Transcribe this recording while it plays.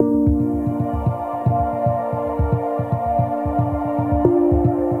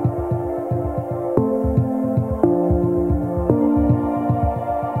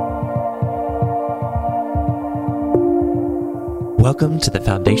Welcome to the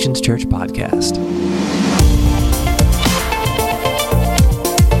Foundations Church podcast.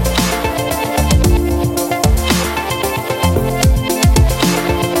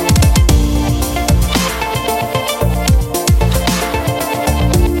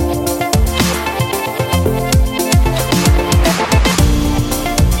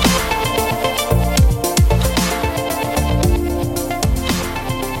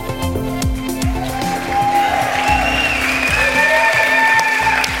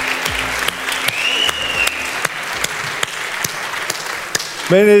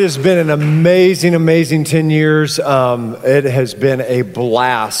 Man, it has been an amazing 10 years. It has been a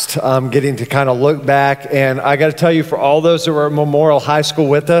blast getting to kind of look back. And I got to tell you, for all those that were at Memorial High School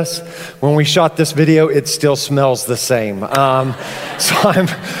with us, when we shot this video, it still smells the same. So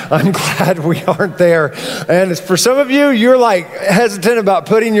I'm glad we aren't there. And for some of you, you're like hesitant about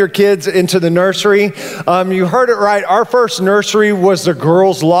putting your kids into the nursery. You heard it right. Our first nursery was the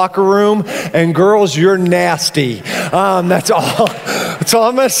girls' locker room. And girls, you're nasty. That's all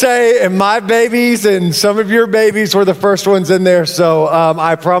I'm going to say. And my babies and some of your babies were the first ones in there. So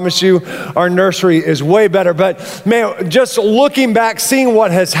I promise you our nursery is way better. But man, just looking back, seeing what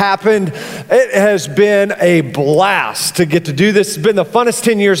has happened, it has been a blast to get to do this. It's been the funnest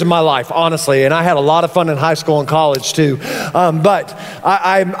 10 years of my life, honestly. And I had a lot of fun in high school and college too. But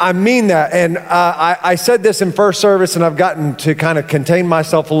I mean that. And I said this in first service, and I've gotten to kind of contain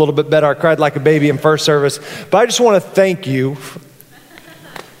myself a little bit better. I cried like a baby in first service. But I just want to thank you.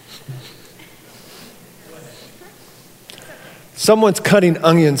 Someone's cutting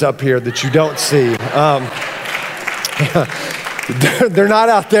onions up here that you don't see. They're not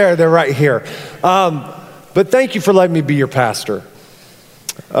out there, they're right here. But thank you for letting me be your pastor.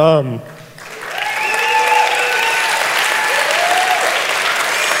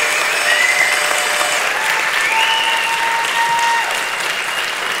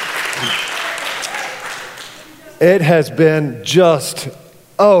 It has been just...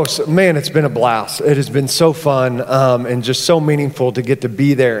 it's been a blast. It has been so fun and just so meaningful to get to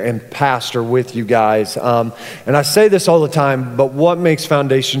be there and pastor with you guys. And I say this all the time, but what makes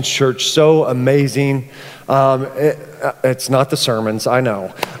Foundations Church so amazing, it's not the sermons, I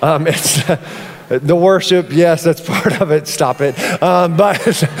know. It's the worship, yes, that's part of it. Stop it. But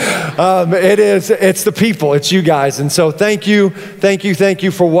it's the people, it's you guys. And so thank you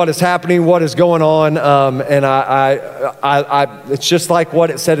for what is happening, what is going on. And it's just like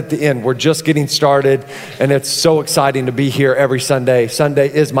what it said at the end. We're just getting started, and it's so exciting to be here every Sunday.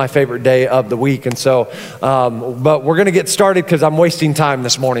 Sunday is my favorite day of the week. And so, but we're going to get started because I'm wasting time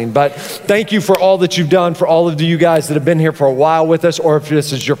this morning. But thank you for all that you've done, for all of you guys that have been here for a while with us, or if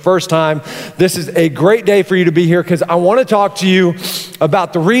this is your first time, this is a great day for you to be here, because I want to talk to you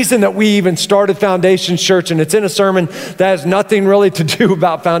about the reason that we even started Foundations Church, and it's in a sermon that has nothing really to do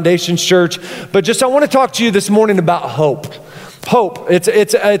about Foundations Church, but just I want to talk to you this morning about hope. Hope.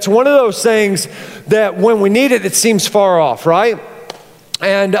 It's one of those things that when we need it, it seems far off, right?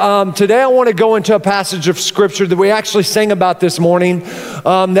 And today I want to go into a passage of scripture that we actually sang about this morning,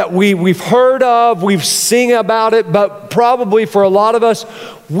 that we've heard of, we've seen about it, but probably for a lot of us,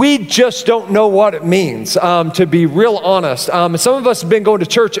 we just don't know what it means, to be real honest. Some of us have been going to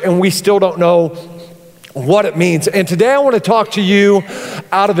church and we still don't know what it means. And today I want to talk to you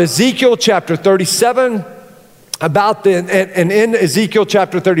out of Ezekiel chapter 37. And in Ezekiel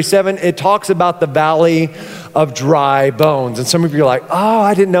chapter 37, it talks about the valley of dry bones. And some of you are like, oh,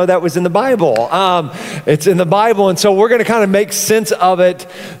 I didn't know that was in the Bible. It's in the Bible. And so we're going to kind of make sense of it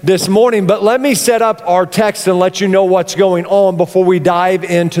this morning. But let me set up our text and let you know what's going on before we dive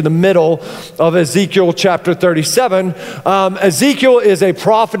into the middle of Ezekiel chapter 37. Ezekiel is a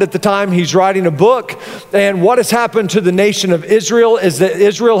prophet at the time. He's writing a book. And what has happened to the nation of Israel is that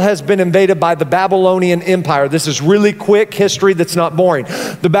Israel has been invaded by the Babylonian Empire. This is really quick history that's not boring.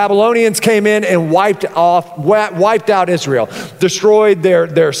 The Babylonians came in and wiped out Israel, destroyed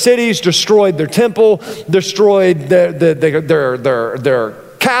their cities, destroyed their temple, destroyed their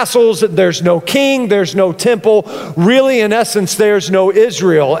castles. There's no king, there's no temple. Really, in essence, there's no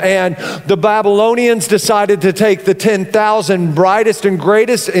Israel. And the Babylonians decided to take the 10,000 brightest and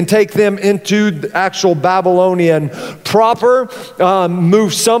greatest and take them into the actual Babylonian proper,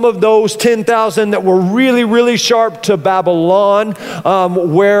 move some of those 10,000 that were really, really sharp to Babylon,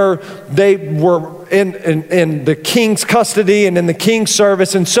 where they were in the king's custody and in the king's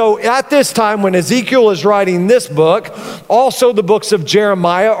service. And so at this time when Ezekiel is writing this book, also the books of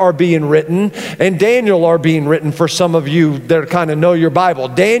Jeremiah are being written and Daniel are being written for some of you that kind of know your Bible.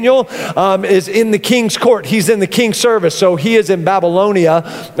 Daniel is in the king's court. He's in the king's service. So he is in Babylonia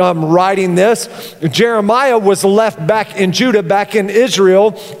writing this. Jeremiah was left back in Judah, back in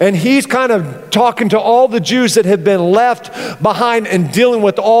Israel, and he's kind of talking to all the Jews that have been left behind and dealing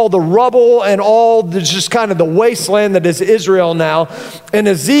with all the rubble and all the, just kind of the wasteland that is Israel now. And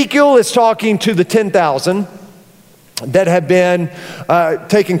Ezekiel is talking to the 10,000 that have been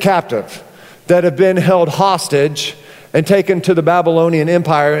taken captive, that have been held hostage and taken to the Babylonian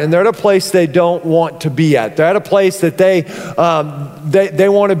Empire, and they're at a place they don't want to be at. They're at a place that they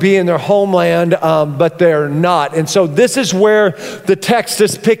want to be in their homeland, but they're not. And so this is where the text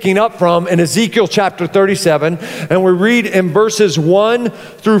is picking up from in Ezekiel chapter 37, and we read in verses 1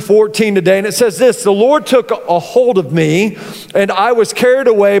 through 14 today, and it says this: "The Lord took a hold of me, and I was carried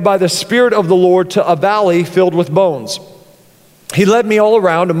away by the Spirit of the Lord to a valley filled with bones. He led me all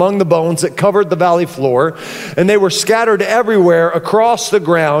around among the bones that covered the valley floor, and they were scattered everywhere across the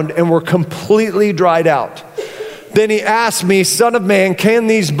ground and were completely dried out. Then he asked me, 'Son of man, can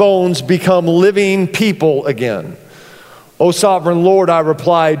these bones become living people again?' 'O sovereign Lord,' I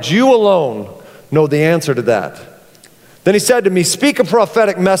replied, 'you alone know the answer to that.' Then he said to me, 'Speak a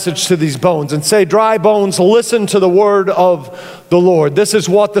prophetic message to these bones and say, dry bones, listen to the word of the Lord. This is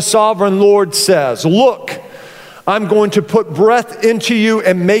what the sovereign Lord says. Look, I'm going to put breath into you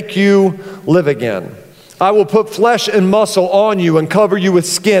and make you live again. I will put flesh and muscle on you and cover you with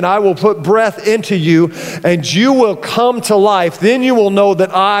skin. I will put breath into you and you will come to life. Then you will know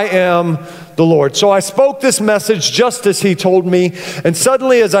that I am the Lord.' So I spoke this message just as he told me, and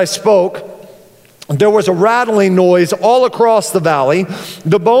suddenly as I spoke, there was a rattling noise all across the valley.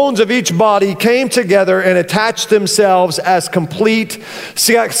 The bones of each body came together and attached themselves as complete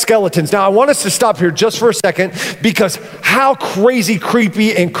skeletons." Now, I want us to stop here just for a second, because how crazy,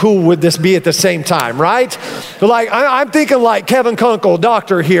 creepy, and cool would this be at the same time, right? Like, I'm thinking like Kevin Kunkel,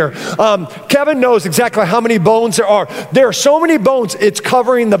 doctor here. Kevin knows exactly how many bones there are. There are so many bones, it's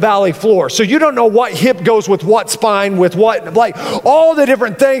covering the valley floor. So you don't know what hip goes with what spine, with what, like all the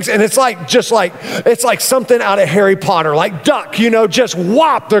different things. And it's like, just like, it's like something out of Harry Potter, like duck, you know, just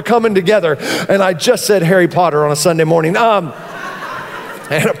whop, they're coming together. And I just said Harry Potter on a Sunday morning and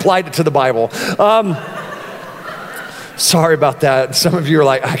applied it to the Bible. Sorry about that. Some of you are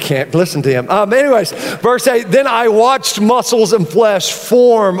like, I can't listen to him. Anyways, verse 8, "Then I watched muscles and flesh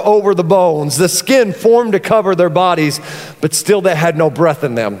form over the bones. The skin formed to cover their bodies, but still they had no breath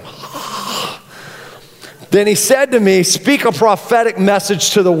in them. Then he said to me, 'Speak a prophetic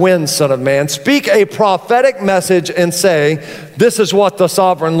message to the wind, son of man. Speak a prophetic message and say, this is what the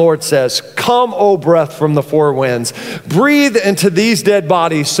sovereign Lord says. Come, O breath from the four winds. Breathe into these dead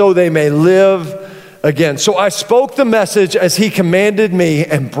bodies so they may live again.' So I spoke the message as he commanded me,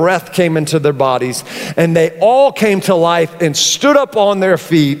 and breath came into their bodies, and they all came to life and stood up on their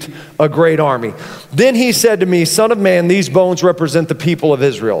feet, a great army. Then he said to me, 'Son of man, these bones represent the people of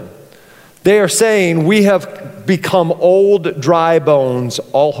Israel. They are saying, we have become old, dry bones.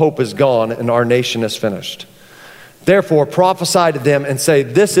 All hope is gone, and our nation is finished. Therefore, prophesy to them and say,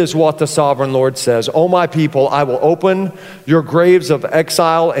 this is what the sovereign Lord says. O my people, I will open your graves of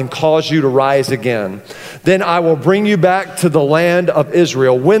exile and cause you to rise again. Then I will bring you back to the land of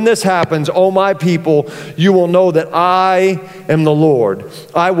Israel. When this happens, O my people, you will know that I am the Lord.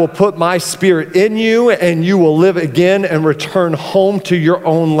 I will put my spirit in you, and you will live again and return home to your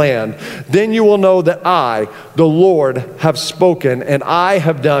own land. Then you will know that I, the Lord, have spoken, and I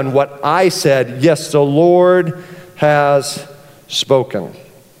have done what I said. Yes, the Lord has spoken.'"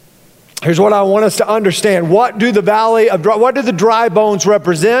 Here's what I want us to understand. What do the dry bones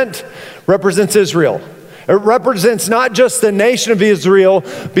represent? Represents Israel. It represents not just the nation of Israel,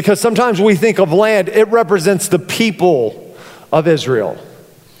 because sometimes we think of land. It represents the people of Israel.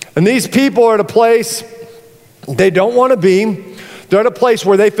 And these people are at a place they don't want to be. They're at a place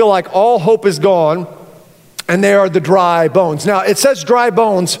where they feel like all hope is gone, and they are the dry bones. Now, it says dry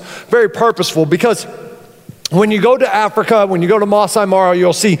bones, very purposeful, because when you go to Africa, when you go to Masai Mara,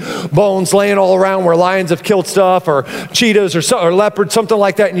 you'll see bones laying all around where lions have killed stuff, or cheetahs, or leopards, something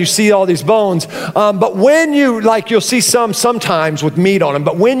like that, and you see all these bones. But when you'll see some sometimes with meat on them,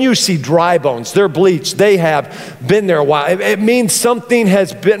 but when you see dry bones, they're bleached, they have been there a while. It means something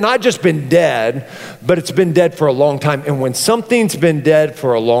has been, not just been dead, but it's been dead for a long time. And when something's been dead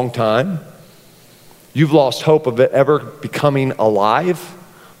for a long time, you've lost hope of it ever becoming alive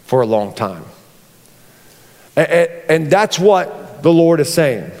for a long time. And that's what the Lord is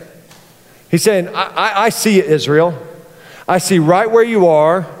saying. He's saying, I see it, Israel. I see right where you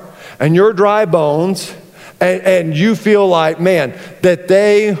are and your dry bones, and you feel like, man, that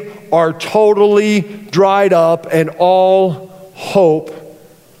they are totally dried up and all hope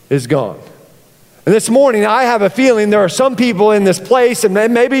is gone. And this morning, I have a feeling there are some people in this place, and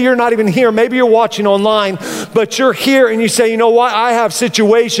maybe you're not even here, maybe you're watching online, but you're here and you say, you know what, I have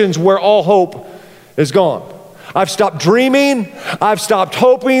situations where all hope is gone. I've stopped dreaming. I've stopped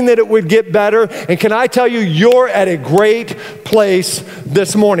hoping that it would get better. And can I tell you, you're at a great place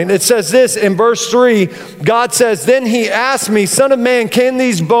this morning. It says this in verse 3. God says, then he asked me, Son of man, can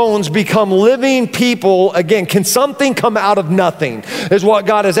these bones become living people again? Can something come out of nothing? Is what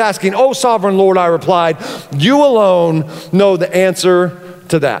God is asking. Oh, sovereign Lord, I replied, you alone know the answer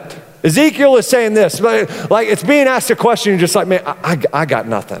to that. Ezekiel is saying this, like it's being asked a question, you're just like, man, I got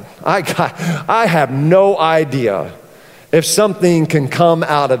nothing. I have no idea if something can come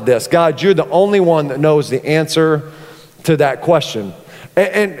out of this. God, you're the only one that knows the answer to that question.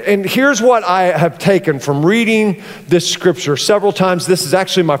 And here's what I have taken from reading this scripture several times. This is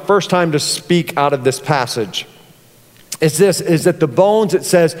actually my first time to speak out of this passage. Is that the bones, it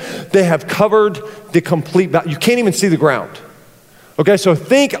says, they have covered the complete, you can't even see the ground. Okay, so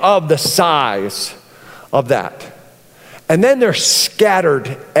think of the size of that. And then they're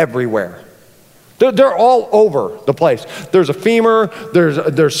scattered everywhere. They're all over the place. There's a femur,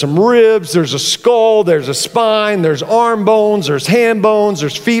 there's some ribs, there's a skull, there's a spine, there's arm bones, there's hand bones,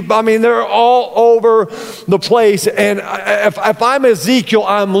 there's feet. I mean, they're all over the place. And if I'm Ezekiel,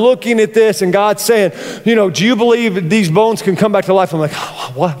 I'm looking at this and God's saying, you know, do you believe these bones can come back to life? I'm like,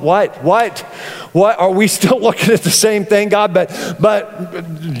 what? Are we still looking at the same thing, God? But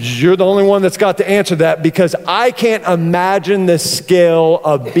you're the only one that's got to answer that, because I can't imagine the scale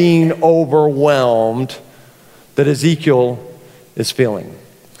of being overwhelmed that Ezekiel is feeling.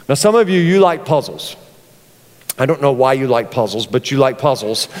 Now, some of you like puzzles. I don't know why you like puzzles, but you like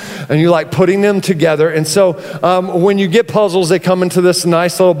puzzles, and you like putting them together. And so when you get puzzles, they come into this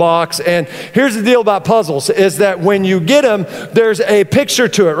nice little box. And here's the deal about puzzles, is that when you get them, there's a picture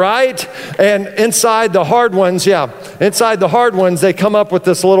to it, right? And inside the hard ones, they come up with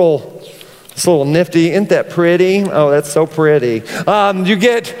this little nifty, isn't that pretty? Oh, that's so pretty. You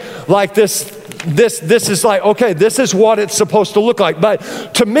get like this is like, okay, this is what it's supposed to look like. But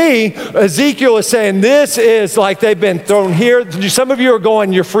to me, Ezekiel is saying this is like they've been thrown here. Some of you are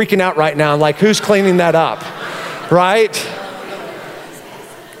going, you're freaking out right now. Like, who's cleaning that up, right?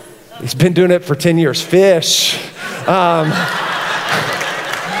 He's been doing it for 10 years. Fish.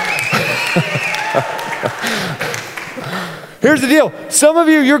 Here's the deal. Some of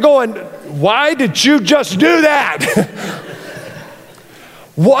you, you're going, why did you just do that?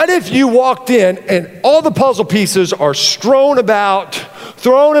 What if you walked in and all the puzzle pieces are thrown about,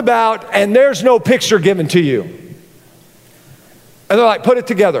 and there's no picture given to you? And they're like, put it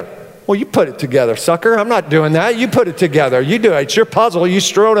together. Well, you put it together, sucker. I'm not doing that. You put it together. You do it. It's your puzzle. You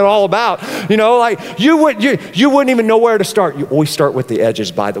strewn it all about. You know, like you wouldn't even know where to start. You always start with the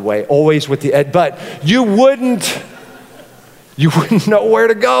edges, by the way, always with the edge, but you wouldn't know where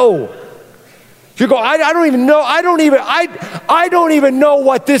to go. You go, I don't even know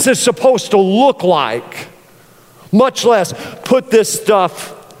what this is supposed to look like, much less put this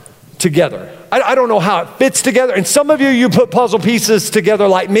stuff together. I don't know how it fits together. And some of you put puzzle pieces together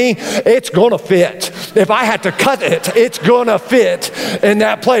like me, it's gonna fit. If I had to cut it, it's gonna fit in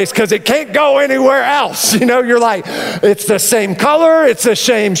that place because it can't go anywhere else. You know, you're like, it's the same color, it's the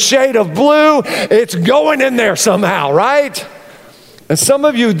same shade of blue, it's going in there somehow, right? And some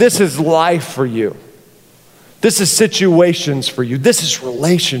of you, this is life for you. This is situations for you. This is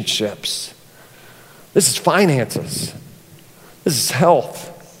relationships. This is finances. This is health.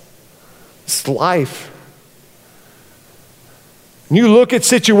 This is life. And you look at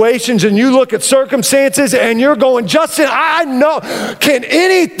situations and you look at circumstances and you're going, Justin, I know, can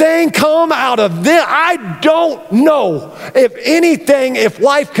anything come out of this? I don't know if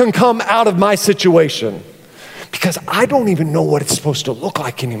life can come out of my situation. Because I don't even know what it's supposed to look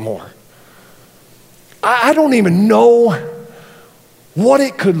like anymore. I don't even know what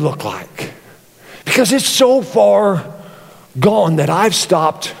it could look like. Because it's so far gone that I've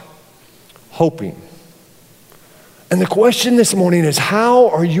stopped hoping. And the question this morning is, how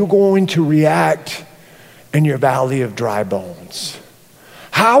are you going to react in your valley of dry bones?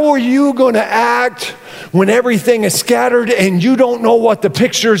 How are you going to act when everything is scattered and you don't know what the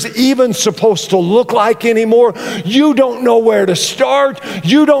picture's even supposed to look like anymore. You don't know where to start.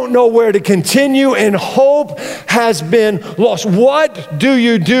 You don't know where to continue, and hope has been lost. What do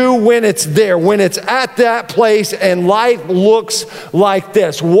you do when it's there, when it's at that place and life looks like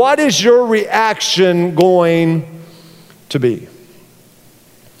this? What is your reaction going to be?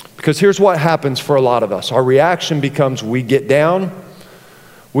 Because here's what happens for a lot of us. Our reaction becomes we get down,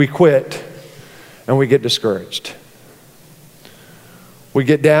 we quit, and we get discouraged. We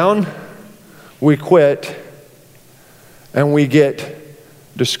get down, we quit, and we get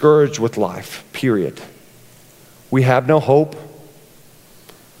discouraged with life, period. We have no hope.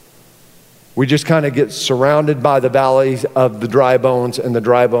 We just kind of get surrounded by the valleys of the dry bones, and the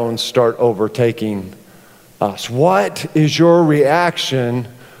dry bones start overtaking us. What is your reaction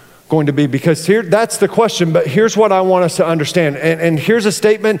going to be? Because here, that's the question, but here's what I want us to understand. And here's a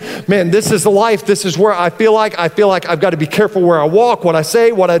statement, man, this is the life. This is where I feel like I've got to be careful where I walk, what I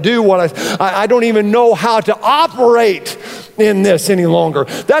say, what I do, I don't even know how to operate in this any longer.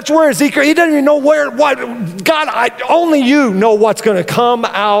 That's where Ezekiel, he doesn't even know God, only you know what's going to come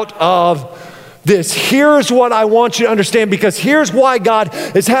out of this. Here's what I want you to understand, because here's why God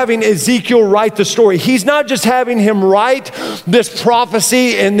is having Ezekiel write the story. He's not just having him write this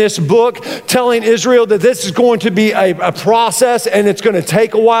prophecy in this book telling Israel that this is going to be a process and it's going to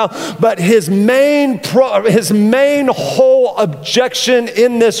take a while, but his main whole objection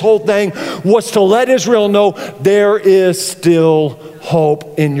in this whole thing was to let Israel know there is still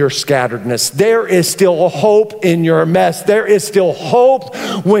hope in your scatteredness. There is still hope in your mess. There is still hope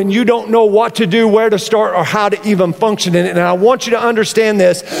when you don't know what to do, where to start, or how to even function in it. And I want you to understand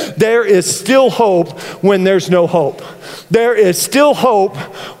this. There is still hope when there's no hope. There is still hope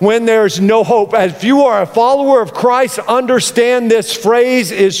when there's no hope. If you are a follower of Christ, understand this phrase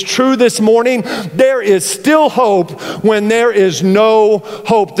is true this morning. There is still hope when there is no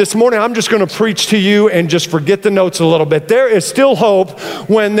hope. This morning, I'm just going to preach to you and just forget the notes a little bit. There is still hope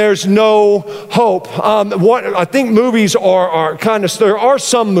when there's no hope. I think movies are kind of, there are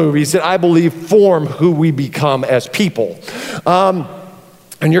some movies that I believe form who we become as people.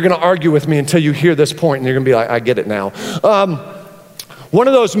 And you're going to argue with me until you hear this point, and you're going to be like, I get it now. One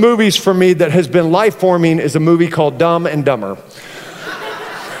of those movies for me that has been life-forming is a movie called Dumb and Dumber.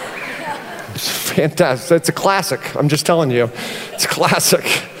 It's fantastic. It's a classic. I'm just telling you. It's a classic.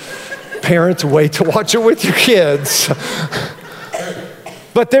 Parents, wait to watch it with your kids.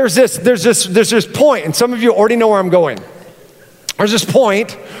 But there's this point, and some of you already know where I'm going. There's this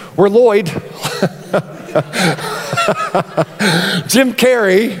point where Lloyd, Jim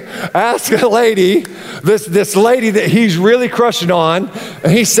Carrey, asks a lady, this lady that he's really crushing on,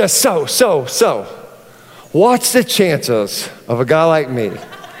 and he says, so, what's the chances of a guy like me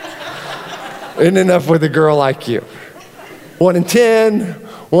ending up with a girl like you? 1 in 10,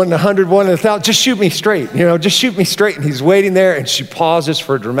 1 in 100, 1 in 1,000. Just shoot me straight, just shoot me straight. And he's waiting there, and she pauses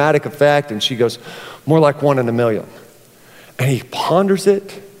for a dramatic effect, and she goes, more like 1 in a million. And he ponders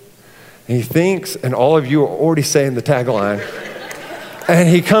it, and he thinks, and all of you are already saying the tagline. And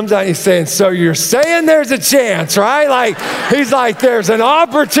he comes out and he's saying, so you're saying there's a chance, right? He's like, there's an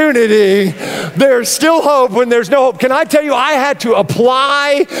opportunity. There's still hope when there's no hope. Can I tell you, I had to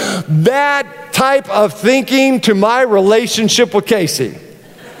apply that type of thinking to my relationship with Casey.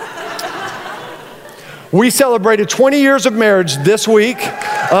 We celebrated 20 years of marriage this week.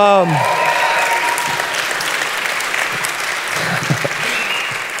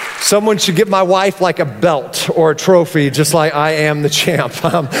 Someone should give my wife like a belt or a trophy, just like I am the champ.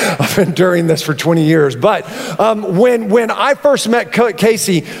 I've been doing this for 20 years. But when I first met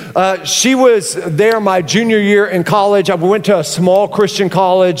Casey, she was there my junior year in college. I went to a small Christian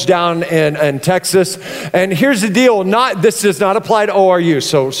college down in Texas. And here's the deal, this does not apply to ORU,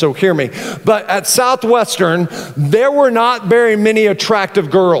 so hear me. But at Southwestern, there were not very many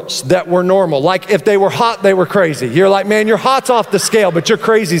attractive girls that were normal. Like if they were hot, they were crazy. You're like, man, your hot's off the scale, but your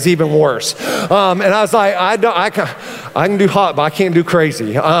crazy's even worse. And I was like, I can do hot, but I can't do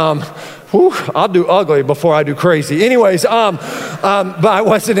crazy. I'll do ugly before I do crazy. Anyways, but I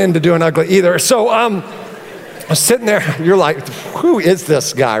wasn't into doing ugly either. So I was sitting there, you're like, who is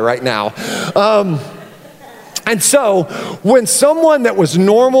this guy right now? And so when someone that was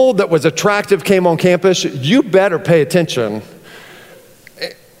normal, that was attractive came on campus, you better pay attention.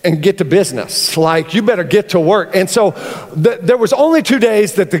 and get to business. Like, you better get to work. And so there was only 2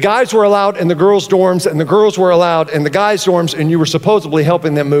 days that the guys were allowed in the girls' dorms and the girls were allowed in the guys' dorms, and you were supposedly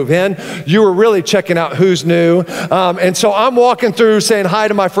helping them move in. You were really checking out who's new. And so I'm walking through saying hi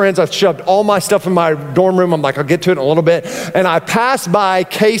to my friends. I've shoved all my stuff in my dorm room. I'm like, I'll get to it in a little bit. And I passed by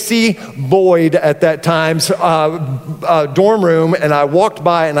Casey Boyd at that time's dorm room, and I walked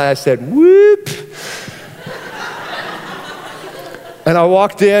by and I said, whoop. And I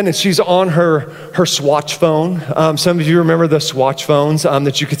walked in, and she's on her Swatch phone. Some of you remember the Swatch phones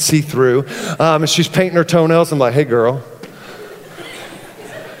that you could see through. And she's painting her toenails. I'm like, hey, girl,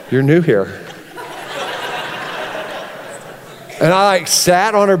 you're new here. And I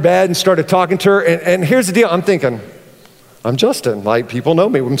sat on her bed and started talking to her. And here's the deal. I'm thinking, I'm Justin. Like, people know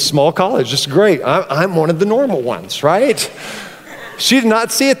me. I'm small college. Just great. I'm one of the normal ones, right? She did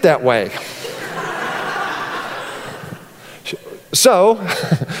not see it that way. So,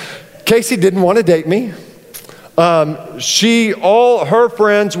 Casey didn't want to date me. All her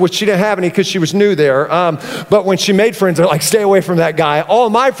friends, which she didn't have any because she was new there, but when she made friends, they're like, stay away from that guy. All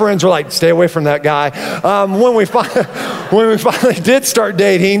my friends were like, stay away from that guy. When we finally did start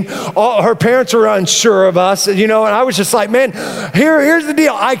dating, her parents were unsure of us, and I was just like, man, here's the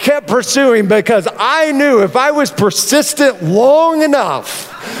deal. I kept pursuing because I knew if I was persistent long enough,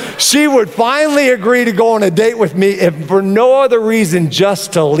 she would finally agree to go on a date with me, if for no other reason,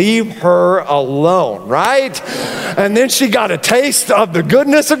 just to leave her alone, right? And then she got a taste of the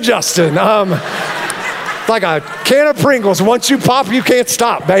goodness of Justin. It's like a can of Pringles. Once you pop, you can't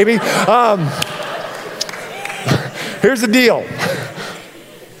stop, baby. Here's the deal.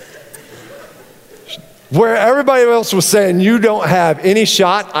 Where everybody else was saying, you don't have any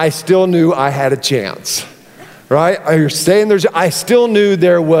shot, I still knew I had a chance. Right? You're staying there. I still knew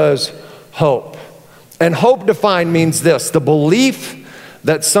there was hope. And hope defined means this: the belief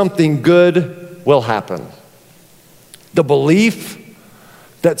that something good will happen. The belief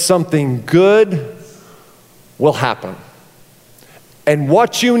that something good will happen. And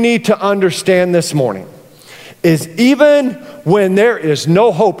what you need to understand this morning is, even when there is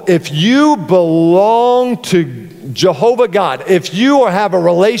no hope, if you belong to Jehovah God, if you have a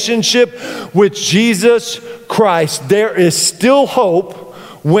relationship with Jesus Christ, there is still hope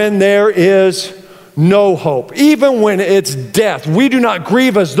when there is no hope. Even when it's death, we do not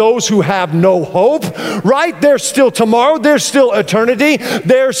grieve as those who have no hope, right? There's still tomorrow, there's still eternity,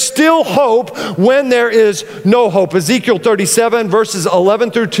 there's still hope when there is no hope. Ezekiel 37 verses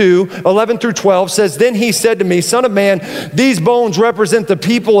 11 through 12 says, then he said to me, son of man, these bones represent the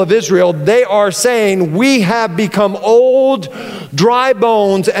people of Israel. They are saying, we have become old, dry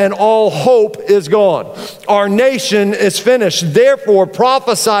bones, and all hope is gone. Our nation is finished. Therefore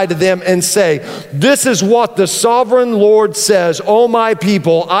prophesy to them and say, this is what the sovereign Lord says, O my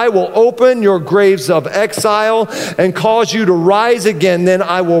people, I will open your graves of exile and cause you to rise again. Then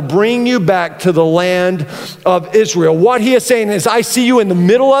I will bring you back to the land of Israel. What he is saying is, I see you in the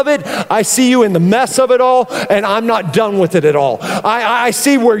middle of it. I see you in the mess of it all, and I'm not done with it at all. I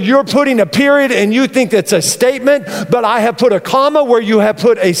see where you're putting a period and you think that's a statement, but I have put a comma where you have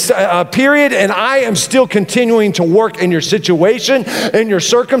put a period, and I am still continuing to work in your situation, in your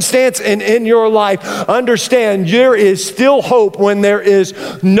circumstance, and in your life. Understand, there is still hope when there is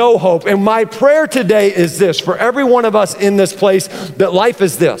no hope. And my prayer today is this, for every one of us in this place, that life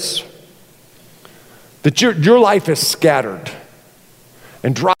is this, that your life is scattered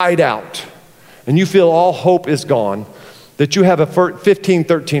and dried out, and you feel all hope is gone, that you have a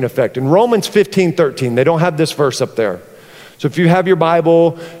 15:13 effect. In Romans 15:13, they don't have this verse up there. So if you have your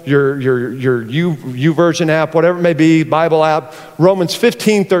Bible, your YouVersion app, whatever it may be, Bible app, Romans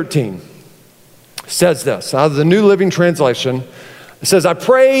 15:13 says this, out of the New Living Translation. It says, I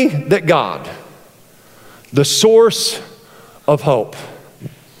pray that God, the source of hope,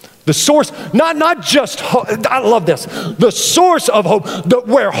 the source, not just hope, I love this, the source of hope,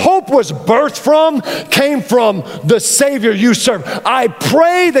 where hope was birthed from, came from the Savior you serve. I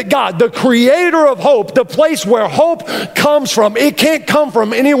pray that God, the creator of hope, the place where hope comes from, it can't come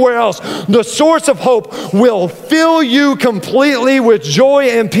from anywhere else. The source of hope will fill you completely with joy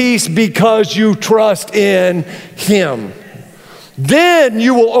and peace because you trust in Him. Then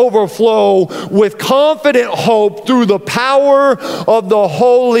you will overflow with confident hope through the power of the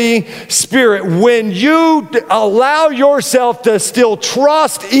Holy Spirit. Spirit, when you allow yourself to still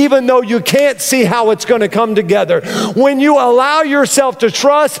trust, even though you can't see how it's going to come together, when you allow yourself to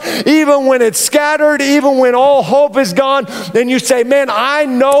trust, even when it's scattered, even when all hope is gone, then you say, man, I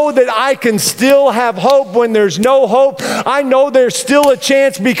know that I can still have hope when there's no hope. I know there's still a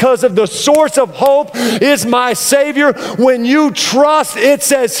chance because of the source of hope is my Savior. When you trust, it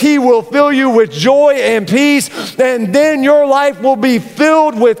says He will fill you with joy and peace, and then your life will be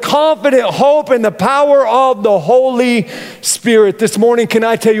filled with confident hope in the power of the Holy Spirit. This morning, can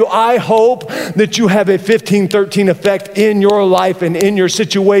I tell you, I hope that you have a 1513 effect in your life and in your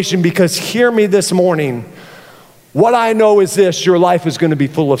situation, because hear me this morning, what I know is this: your life is going to be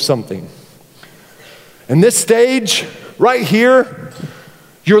full of something. And this stage right here,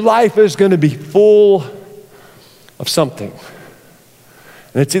 your life is going to be full of something.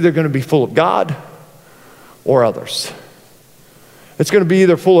 And it's either going to be full of God or others. It's going to be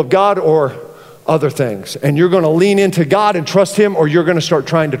either full of God or other things. And you're going to lean into God and trust Him, or you're going to start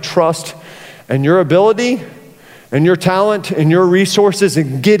trying to trust in your ability and your talent and your resources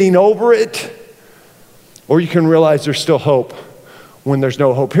and getting over it. Or you can realize there's still hope when there's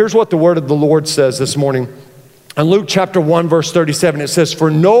no hope. Here's what the word of the Lord says this morning. In Luke chapter 1, verse 37, it says, "For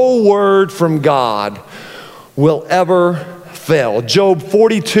no word from God will ever fail." Job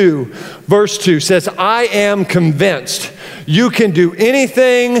 42, verse 2 says, "I am convinced you can do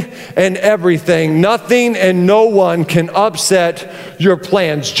anything and everything. Nothing and no one can upset your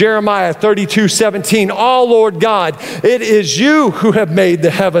plans." Jeremiah 32:17, "Oh Lord God, it is you who have made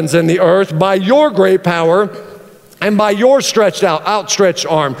the heavens and the earth by your great power and by your outstretched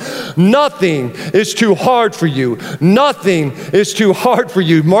arm. Nothing is too hard for you. Nothing is too hard for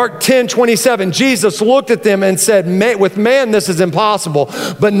you." Mark 10:27, Jesus looked at them and said, "With man this is impossible,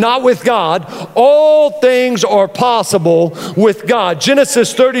 but not with God. All things are possible with God."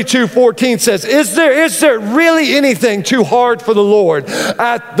 Genesis 32:14 says, Is there really anything too hard for the Lord?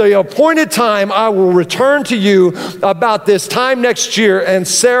 "At the appointed time, I will return to you about this time next year, and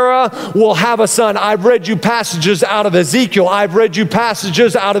Sarah will have a son." I've read you passages out of Ezekiel. I've read you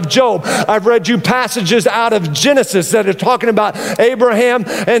passages out of Job. I've read you passages out of Genesis that are talking about Abraham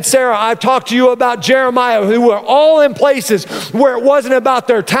and Sarah. I've talked to you about Jeremiah, who were all in places where it wasn't about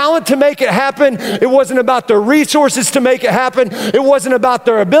their talent to make it happen. It wasn't about their resources to make it happen. It wasn't about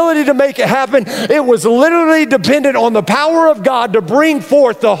their ability to make it happen. It was literally dependent on the power of God to bring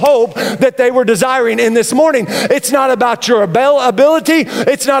forth the hope that they were desiring. And this morning, it's not about your ability.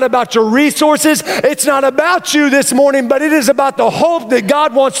 It's not about your resources. It's not about you this morning, but it is about the hope that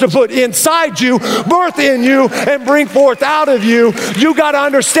God wants to put inside you, birth in you, and bring forth out of you. You got to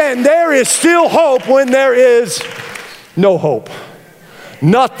understand there is still hope when there is no hope.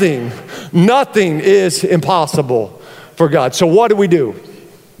 Nothing is impossible for God. So what do we do?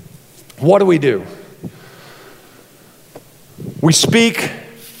 What do we do? We speak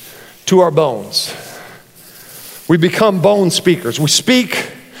to our bones. We become bone speakers. We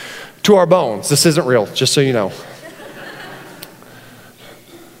speak to our bones. This isn't real, just so you know.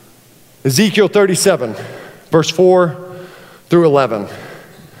 Ezekiel 37, verse 4 through 11.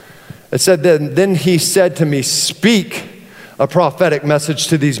 It said, then he said to me, "Speak a prophetic message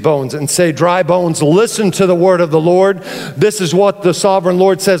to these bones and say, dry bones, listen to the word of the Lord. This is what the sovereign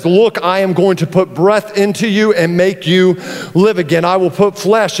Lord says. Look, I am going to put breath into you and make you live again. I will put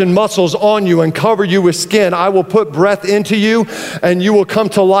flesh and muscles on you and cover you with skin. I will put breath into you and you will come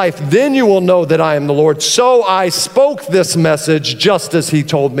to life. Then you will know that I am the Lord." So I spoke this message just as he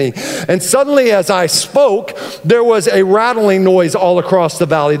told me. And suddenly as I spoke, there was a rattling noise all across the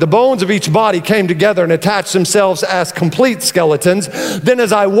valley. The bones of each body came together and attached themselves as complete skeletons. Then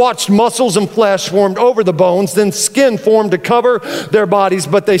as I watched, muscles and flesh formed over the bones, then skin formed to cover their bodies,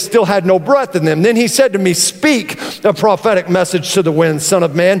 but they still had no breath in them. Then he said to me, "Speak a prophetic message to the winds, son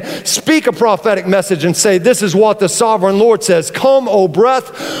of man. Speak a prophetic message and say, this is what the sovereign Lord says. Come, O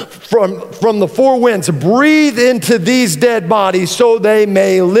breath from the four winds, breathe into these dead bodies so they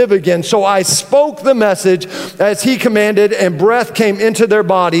may live again." So I spoke the message as he commanded, and breath came into their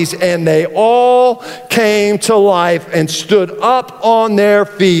bodies, and they all came to life and stood up on their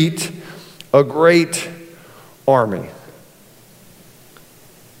feet, a great army.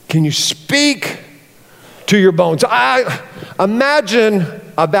 Can you speak to your bones? I imagine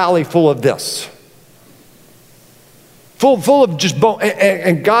a valley full of this. Full of just bone,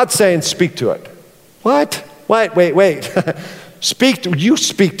 and God saying, "Speak to it." What? Wait. Speak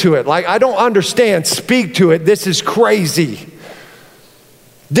to it. Like, I don't understand. Speak to it. This is crazy.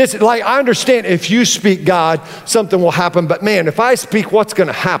 I understand if you speak, God, something will happen. But man, if I speak, what's going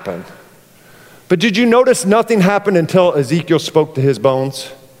to happen? But did you notice nothing happened until Ezekiel spoke to his bones?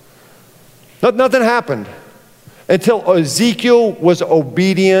 Nothing happened until Ezekiel was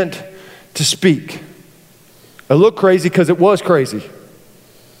obedient to speak. It looked crazy because it was crazy.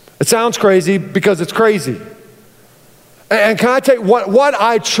 It sounds crazy because it's crazy. And can I tell you what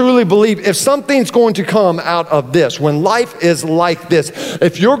I truly believe, if something's going to come out of this, when life is like this,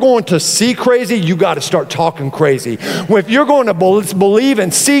 if you're going to see crazy, you got to start talking crazy. If you're going to believe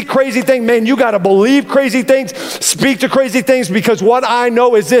and see crazy things, man, you got to believe crazy things, speak to crazy things, because what I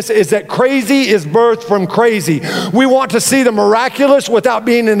know is this, is that crazy is birthed from crazy. We want to see the miraculous without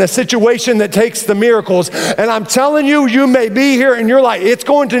being in a situation that takes the miracles. And I'm telling you, you may be here and you're like, it's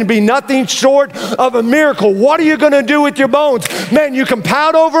going to be nothing short of a miracle. What are you going to do with your bones? Man, you can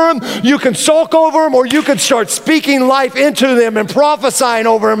pout over them, you can sulk over them, or you can start speaking life into them and prophesying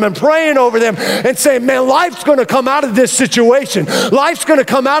over them and praying over them and saying, man, life's going to come out of this situation. Life's going to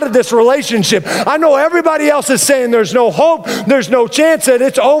come out of this relationship. I know everybody else is saying there's no hope, there's no chance, that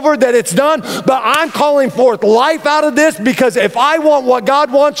it's over, that it's done, but I'm calling forth life out of this, because if I want what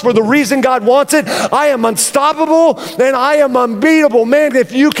God wants for the reason God wants it, I am unstoppable and I am unbeatable. Man,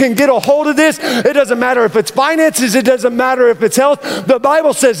 if you can get a hold of this, it doesn't matter if it's finances, it doesn't matter if it's health. The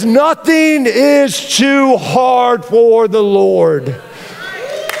Bible says nothing is too hard for the Lord.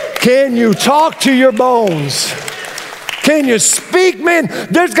 Can you talk to your bones? Can you speak? Man,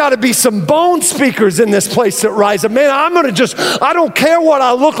 there's got to be some bone speakers in this place that rise up. Man, I don't care what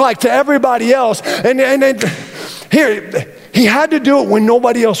I look like to everybody else. And here, he had to do it when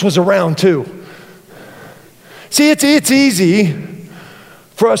nobody else was around too. See, it's easy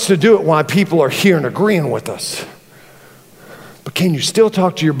for us to do it while people are here and agreeing with us. But can you still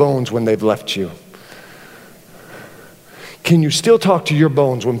talk to your bones when they've left you? Can you still talk to your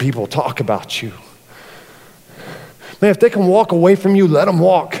bones when people talk about you? Man, if they can walk away from you, let them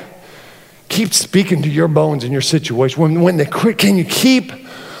walk. Keep speaking to your bones in your situation. When they quit, can you keep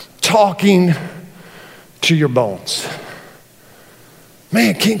talking to your bones?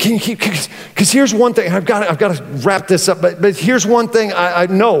 Man, can you keep, because here's one thing, I've got to wrap this up, but here's one thing I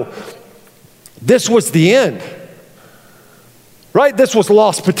know. This was the end. Right? This was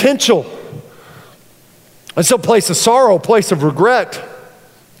lost potential. It's a place of sorrow, a place of regret,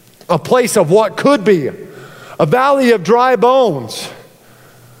 a place of what could be, a valley of dry bones,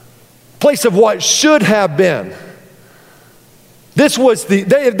 a place of what should have been. This was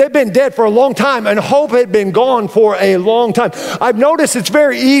they've been dead for a long time, and hope had been gone for a long time. I've noticed it's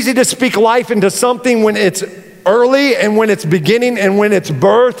very easy to speak life into something when it's early and when it's beginning and when it's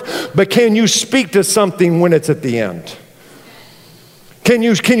birth, but can you speak to something when it's at the end? Can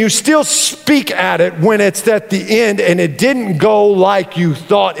you still speak at it when it's at the end and it didn't go like you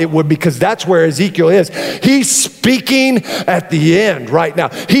thought it would? Because that's where Ezekiel is. He's speaking at the end right now.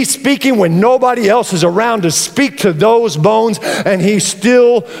 He's speaking when nobody else is around to speak to those bones, and he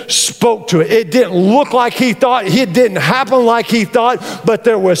still spoke to it. It didn't look like he thought. It didn't happen like he thought, but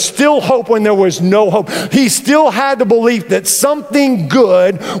there was still hope when there was no hope. He still had the belief that something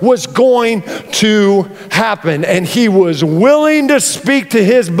good was going to happen, and he was willing to speak to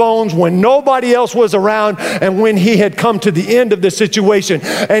his bones when nobody else was around and when he had come to the end of the situation.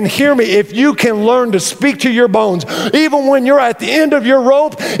 And hear me, if you can learn to speak to your bones, even when you're at the end of your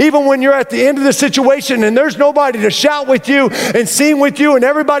rope, even when you're at the end of the situation and there's nobody to shout with you and sing with you and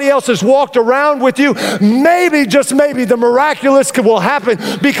everybody else has walked around with you, maybe, just maybe, the miraculous will happen,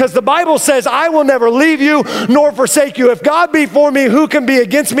 because the Bible says, I will never leave you nor forsake you. If God be for me, who can be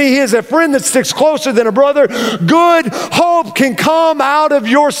against me? He is a friend that sticks closer than a brother. Good hope can come out of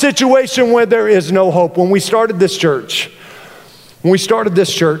your situation where there is no hope. When we started this church,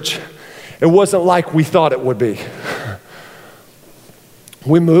 it wasn't like we thought it would be.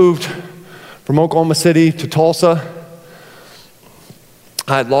 We moved from Oklahoma City to Tulsa.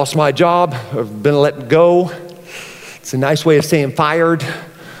 I had lost my job. I've been let go. It's a nice way of saying fired.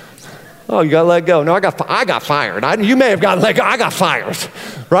 Oh, you got let go. No, I got fired. You may have gotten let go. I got fired,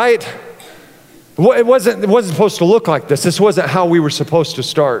 right? It wasn't supposed to look like this. This wasn't how we were supposed to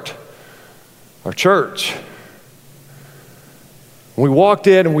start our church. We walked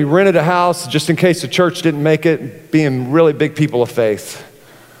in and we rented a house just in case the church didn't make it, being really big people of faith.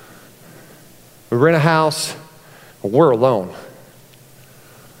 We rent a house, and we're alone.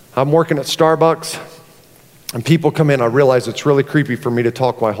 I'm working at Starbucks, and people come in. I realize it's really creepy for me to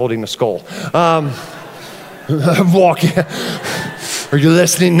talk while holding a skull. I'm walking. Are you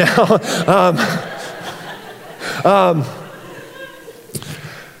listening now?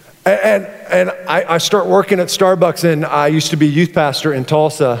 And I start working at Starbucks, and I used to be a youth pastor in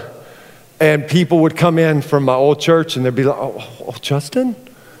Tulsa, and people would come in from my old church, and they'd be like, oh Justin,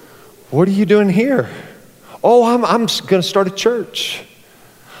 what are you doing here? Oh, I'm going to start a church.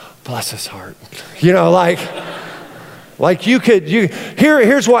 bless his heart. Here's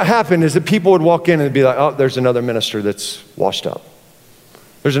what happened is that people would walk in and be like, oh, there's another minister that's washed up.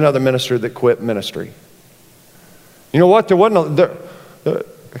 There's another minister that quit ministry. You know what? There wasn't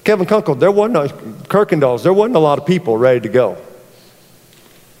Kevin Kunkel, there wasn't Kirkendalls, there wasn't a lot of people ready to go.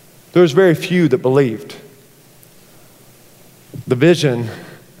 There was very few that believed. The vision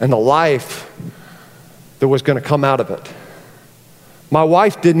and the life that was going to come out of it. My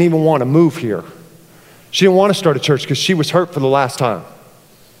wife didn't even want to move here. She didn't want to start a church because she was hurt for the last time.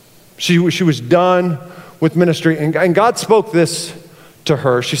 She was done with ministry. And God spoke this to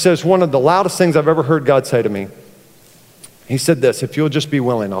her. She says, one of the loudest things I've ever heard God say to me. He said this, if you'll just be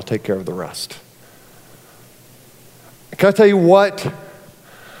willing, I'll take care of the rest. Can I tell you what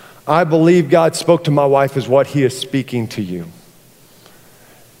I believe God spoke to my wife is what he is speaking to you.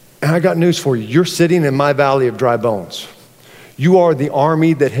 And I got news for you. You're sitting in my valley of dry bones. You are the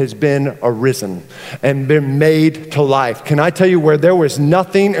army that has been arisen and been made to life. Can I tell you where there was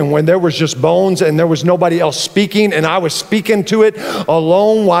nothing and when there was just bones and there was nobody else speaking and I was speaking to it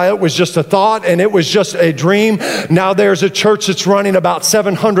alone while it was just a thought and it was just a dream. Now there's a church that's running about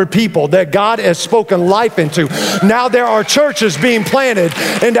 700 people that God has spoken life into. Now there are churches being planted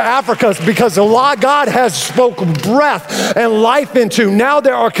into Africa because God has spoken breath and life into. Now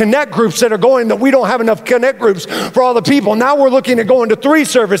there are connect groups that are going that we don't have enough connect groups for all the people. Now we're looking at going to 3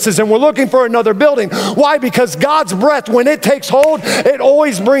 services and we're looking for another building. Why? Because God's breath, when it takes hold, it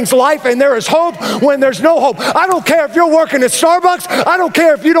always brings life, and there is hope when there's no hope. I don't care if you're working at Starbucks. I don't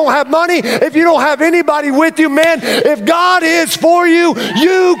care if you don't have money, if you don't have anybody with you, man. If God is for you,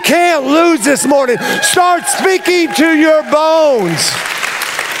 you can't lose this morning. Start speaking to your bones.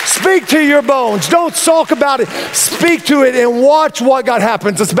 Speak to your bones. Don't sulk about it. Speak to it and watch what God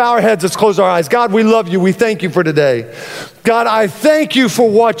happens. Let's bow our heads. Let's close our eyes. God, we love you. We thank you for today. God, I thank you for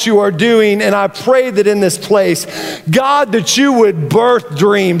what you are doing, and I pray that in this place, God, that you would birth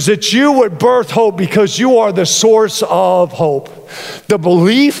dreams, that you would birth hope, because you are the source of hope. The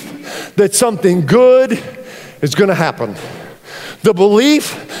belief that something good is going to happen. The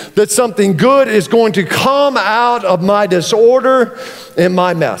belief that something good is going to come out of my disorder and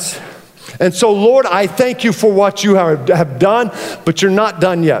my mess. And so, Lord, I thank you for what you have done, but you're not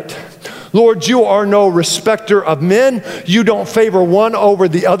done yet. Lord, you are no respecter of men. You don't favor one over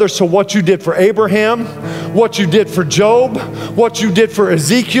the other. So what you did for Abraham, what you did for Job, what you did for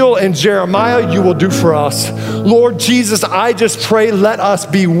Ezekiel and Jeremiah, you will do for us. Lord Jesus, I just pray, let us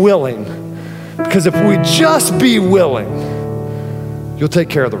be willing. Because if we just be willing, you'll take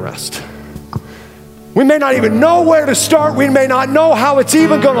care of the rest. We may not even know where to start. We may not know how it's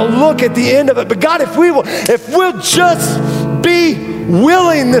even going to look at the end of it. But God, if we'll just be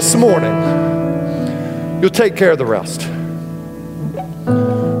willing this morning, you'll take care of the rest.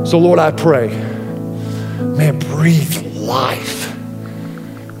 So Lord, I pray, man, breathe life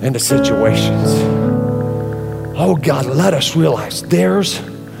into situations. Oh God, let us realize there's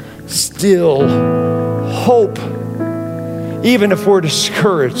still hope. Even if we're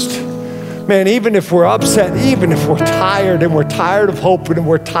discouraged, man, even if we're upset, even if we're tired and we're tired of hoping and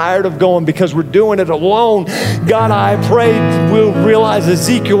we're tired of going because we're doing it alone, God, I pray we'll realize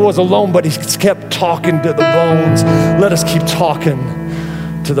Ezekiel was alone, but he kept talking to the bones. Let us keep talking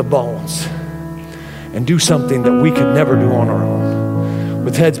to the bones and do something that we could never do on our own.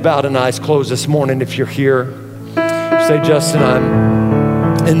 With heads bowed and eyes closed this morning, if you're here, say, Justin,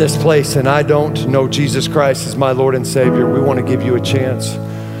 I'm in this place and I don't know Jesus Christ as my Lord and Savior. We want to give you a chance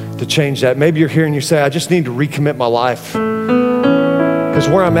to change that. Maybe you're here and you say, I just need to recommit my life because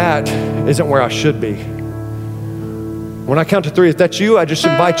where I'm at isn't where I should be. When I count to 3, if that's you, I just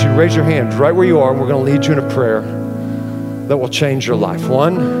invite you to raise your hand right where you are, and we're going to lead you in a prayer that will change your life.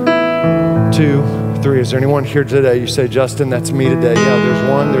 1, 2, 3. Is there anyone here today? You say, Justin, that's me today. Yeah, there's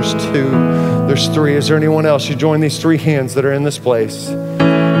 1, there's 2, there's 3. Is there anyone else? You join these 3 hands that are in this place.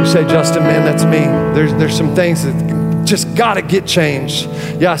 You say, Justin, man, that's me. There's some things that just got to get changed.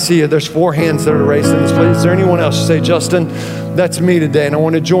 Yeah, I see you. There's 4 hands that are raised in this place. Is there anyone else? You say, Justin, that's me today, and I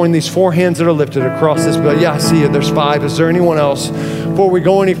want to join these 4 hands that are lifted across this building. Yeah, I see you. There's 5. Is there anyone else? Before we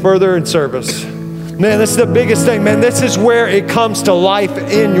go any further in service, man, this is the biggest thing, man. This is where it comes to life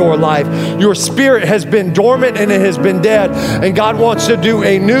in your life. Your spirit has been dormant and it has been dead, and God wants to do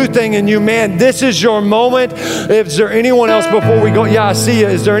a new thing in you, man. This is your moment. Is there anyone else before we go? Yeah, I see you.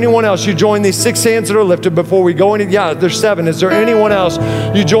 Is there anyone else? You join these 6 hands that are lifted before we go any? Yeah, there's 7. Is there anyone else?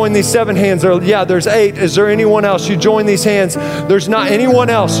 You join these 7 hands. Yeah, there's 8. Is there anyone else? You join these hands. There's not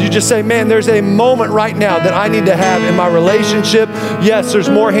anyone else. You just say, man, there's a moment right now that I need to have in my relationship. Yes, there's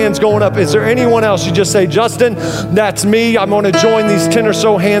more hands going up. Is there anyone else? You you just say, Justin, that's me. I'm going to join these 10 or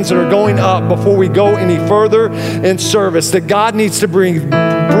so hands that are going up before we go any further in service, that God needs to breathe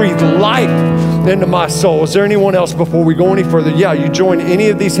life into my soul. Is there anyone else before we go any further? Yeah, you join any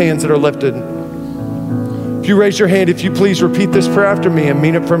of these hands that are lifted. If you raise your hand, if you please repeat this prayer after me and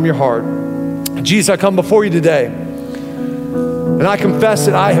mean it from your heart. Jesus, I come before you today, and I confess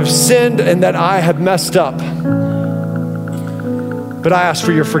that I have sinned and that I have messed up. But I ask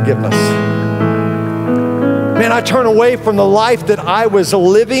for your forgiveness. Man, I turn away from the life that I was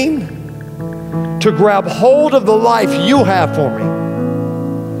living to grab hold of the life you have for me.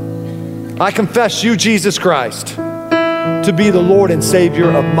 I confess you, Jesus Christ, to be the Lord and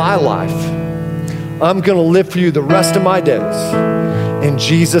Savior of my life. I'm going to live for you the rest of my days. In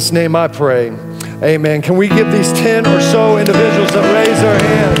Jesus' name I pray. Amen. Can we give these 10 or so individuals that raise their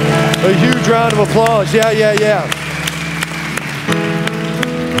hand a huge round of applause? Yeah.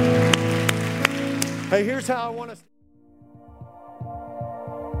 Hey, here's how I want to...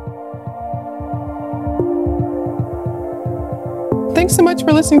 Thanks so much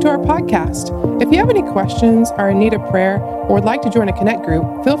for listening to our podcast. If you have any questions, are in need of prayer, or would like to join a Connect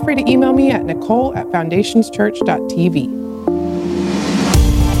group, feel free to email me at nicole@foundationschurch.tv.